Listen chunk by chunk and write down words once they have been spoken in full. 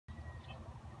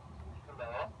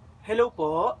Hello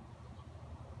po?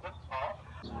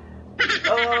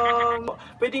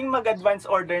 Pwedeng mag-advance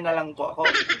order na lang po ako.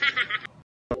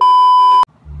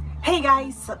 Hey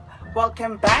guys!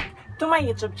 Welcome back to my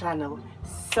YouTube channel.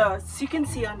 So, as you can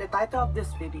see on the title of this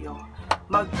video,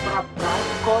 mag-prank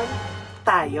call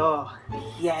tayo.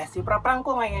 Yes, ipra-prank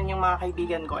ko ngayon yung mga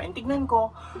kaibigan ko. And tignan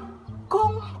ko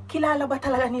kung kilala ba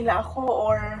talaga nila ako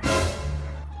or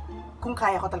kung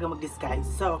kaya ko talaga mag-disguise.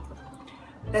 So,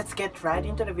 let's get right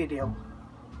into the video.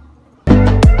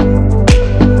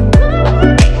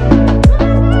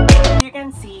 You can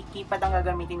see, keypad ang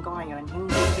gagamitin ko ngayon.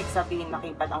 Hindi ibig sabihin na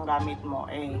keypad ang gamit mo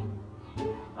eh.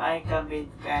 Ay, kabit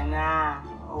ka na.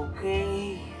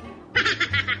 Okay.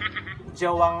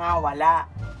 Jowa nga, wala.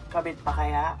 Kabit pa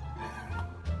kaya?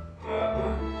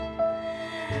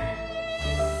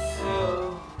 So,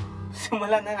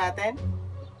 simulan na natin.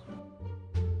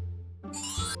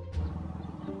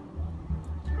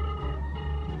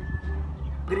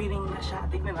 Greeting na siya.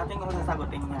 Tignan natin kung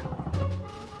sasagutin niya.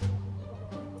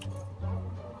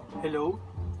 Hello?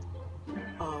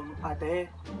 Ate?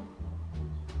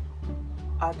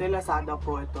 Ate, Lazada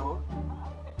po ito?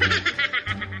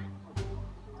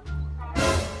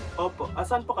 Opo.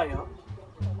 Asan po kayo?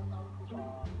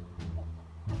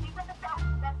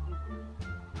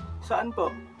 Saan po?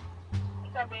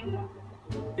 Isabela.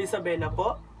 Isabela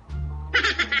po?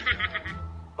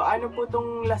 Paano po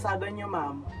tong Lazada niyo,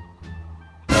 ma'am?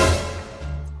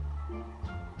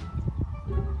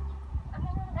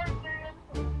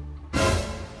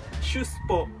 Shoes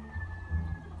po.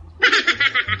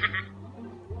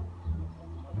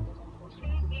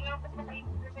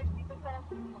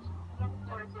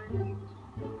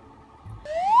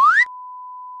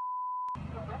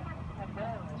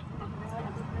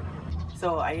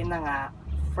 So, ayun na nga.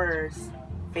 First,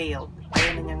 failed.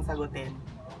 Ayun na niyang sagutin.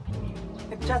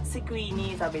 Nag-chat si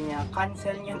Queenie. Sabi niya,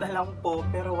 cancel niyo na lang po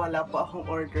pero wala po akong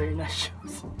order na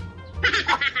shoes.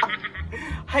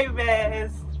 Hi,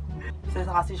 Bes! Isa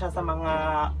kasi siya sa mga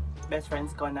best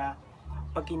friends ko na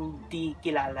pag hindi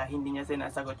kilala, hindi niya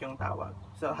sinasagot yung tawag.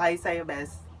 So, hi sa'yo,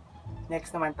 Bes.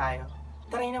 Next naman tayo.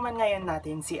 Try naman ngayon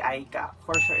natin si Aika.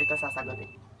 For sure, ito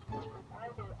sasagutin.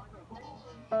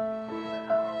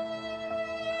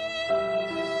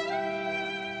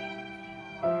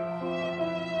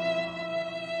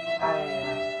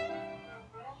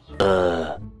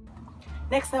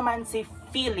 Next naman si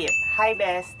Philip. Hi,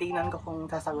 Bes. Tingnan ko kung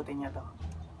sasagutin niya to.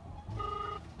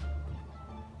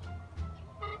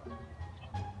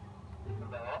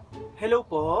 Hello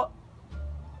po?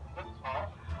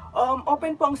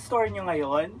 Open po ang store nyo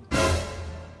ngayon?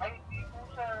 Ay, hindi po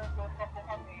sir. Dosa po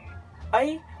kami.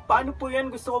 Ay, paano po yan?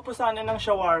 Gusto ko po sana ng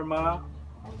shawarma.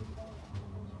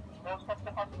 Dosa po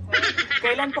kami sir.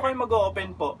 Kailan po kayo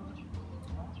mag-open po?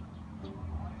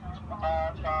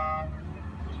 Sa...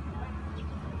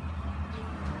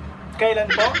 Kailan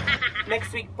po? Next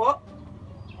week po?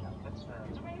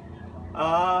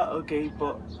 Ah, okay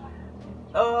po.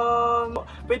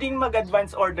 Pwedeng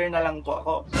mag-advance order na lang po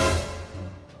ako.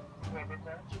 Pwede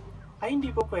sir. Ay,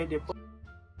 hindi po pwede po.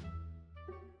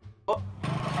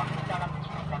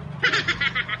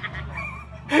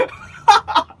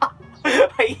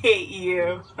 I hate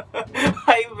you.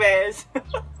 Hi, Bes.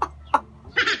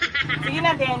 Sige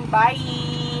na din.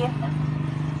 Bye!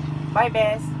 Bye,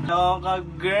 Bes. Loka,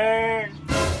 girl.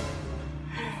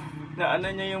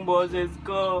 Naano niya yung boses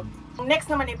ko.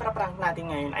 Next naman ipra-prank natin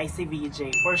ngayon ay si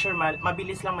VJ. For sure,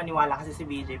 mabilis lang maniwala kasi si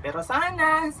VJ. Pero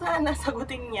sana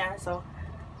sagutin niya. So,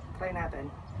 try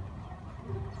natin.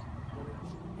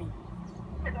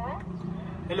 Hello?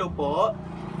 Hello po?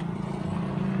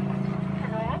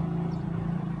 Hello?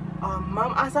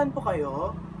 Ma'am, asan po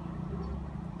kayo?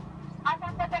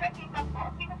 Asan sa Teresita po?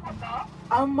 Sino po to?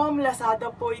 Ma'am, Lazada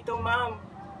po ito, ma'am.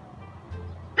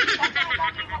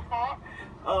 Asan na po?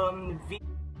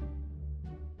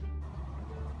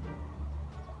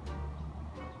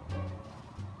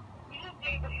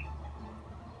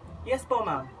 Yes po,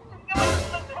 ma'am.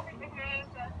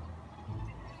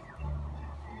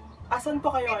 Asan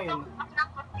po kayo ngayon? Ang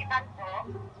hospital po?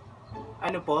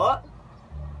 Ano po?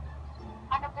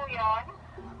 Ano po yun?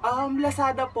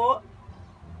 Lazada po.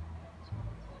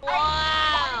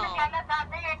 Wow! Ay,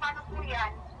 dati eh. Paano po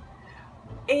yan?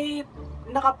 Eh,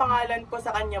 nakapangalan po sa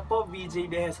kanya po, VJ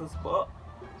De Jesus po.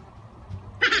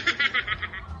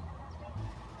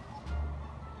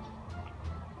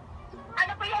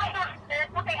 Ano po yung item?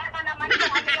 Okay, ano naman po?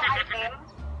 Ano yung item?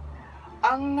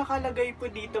 Ang nakalagay po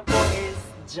dito po is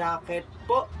jacket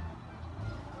po.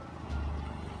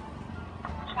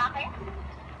 Bakit?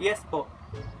 Yes po.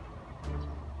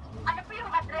 Ano po yung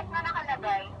address na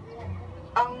nakalagay?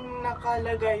 Ang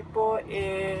nakalagay po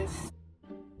is...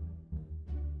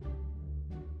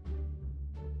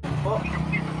 Po.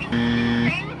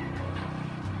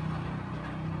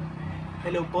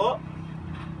 Hello po?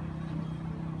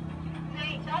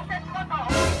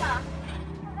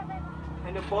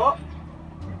 Hello po?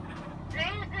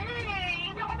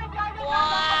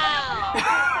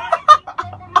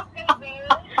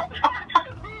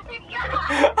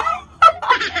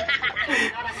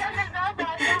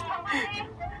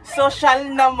 Social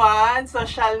naman,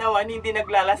 hindi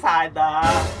naglalasada.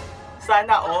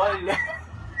 Sana all.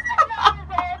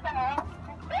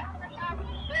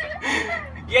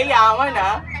 Yayaman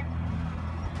ha?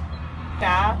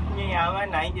 Yayaman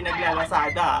na, hindi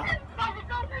naglalasada.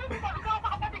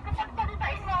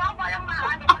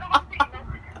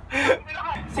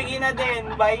 Sige na din,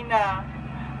 bye na.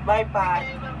 Bye, Pat.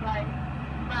 Bye.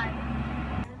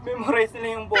 Memorize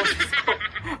nila yung boses ko.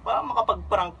 Para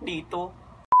makapag-prank dito.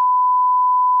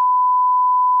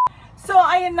 So,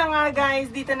 ayun na nga guys,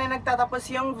 dito na nagtatapos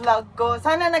yung vlog ko.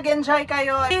 Sana nag-enjoy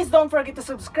kayo. Please don't forget to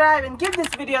subscribe and give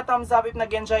this video a thumbs up if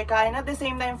nag-enjoy kayo. And at the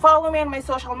same time, follow me on my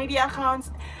social media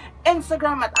accounts.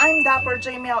 Instagram at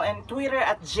Jamiel and Twitter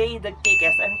at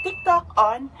j_the_kikes and TikTok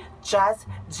on just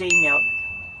Jamiel.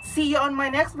 See you on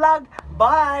my next vlog.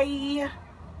 Bye!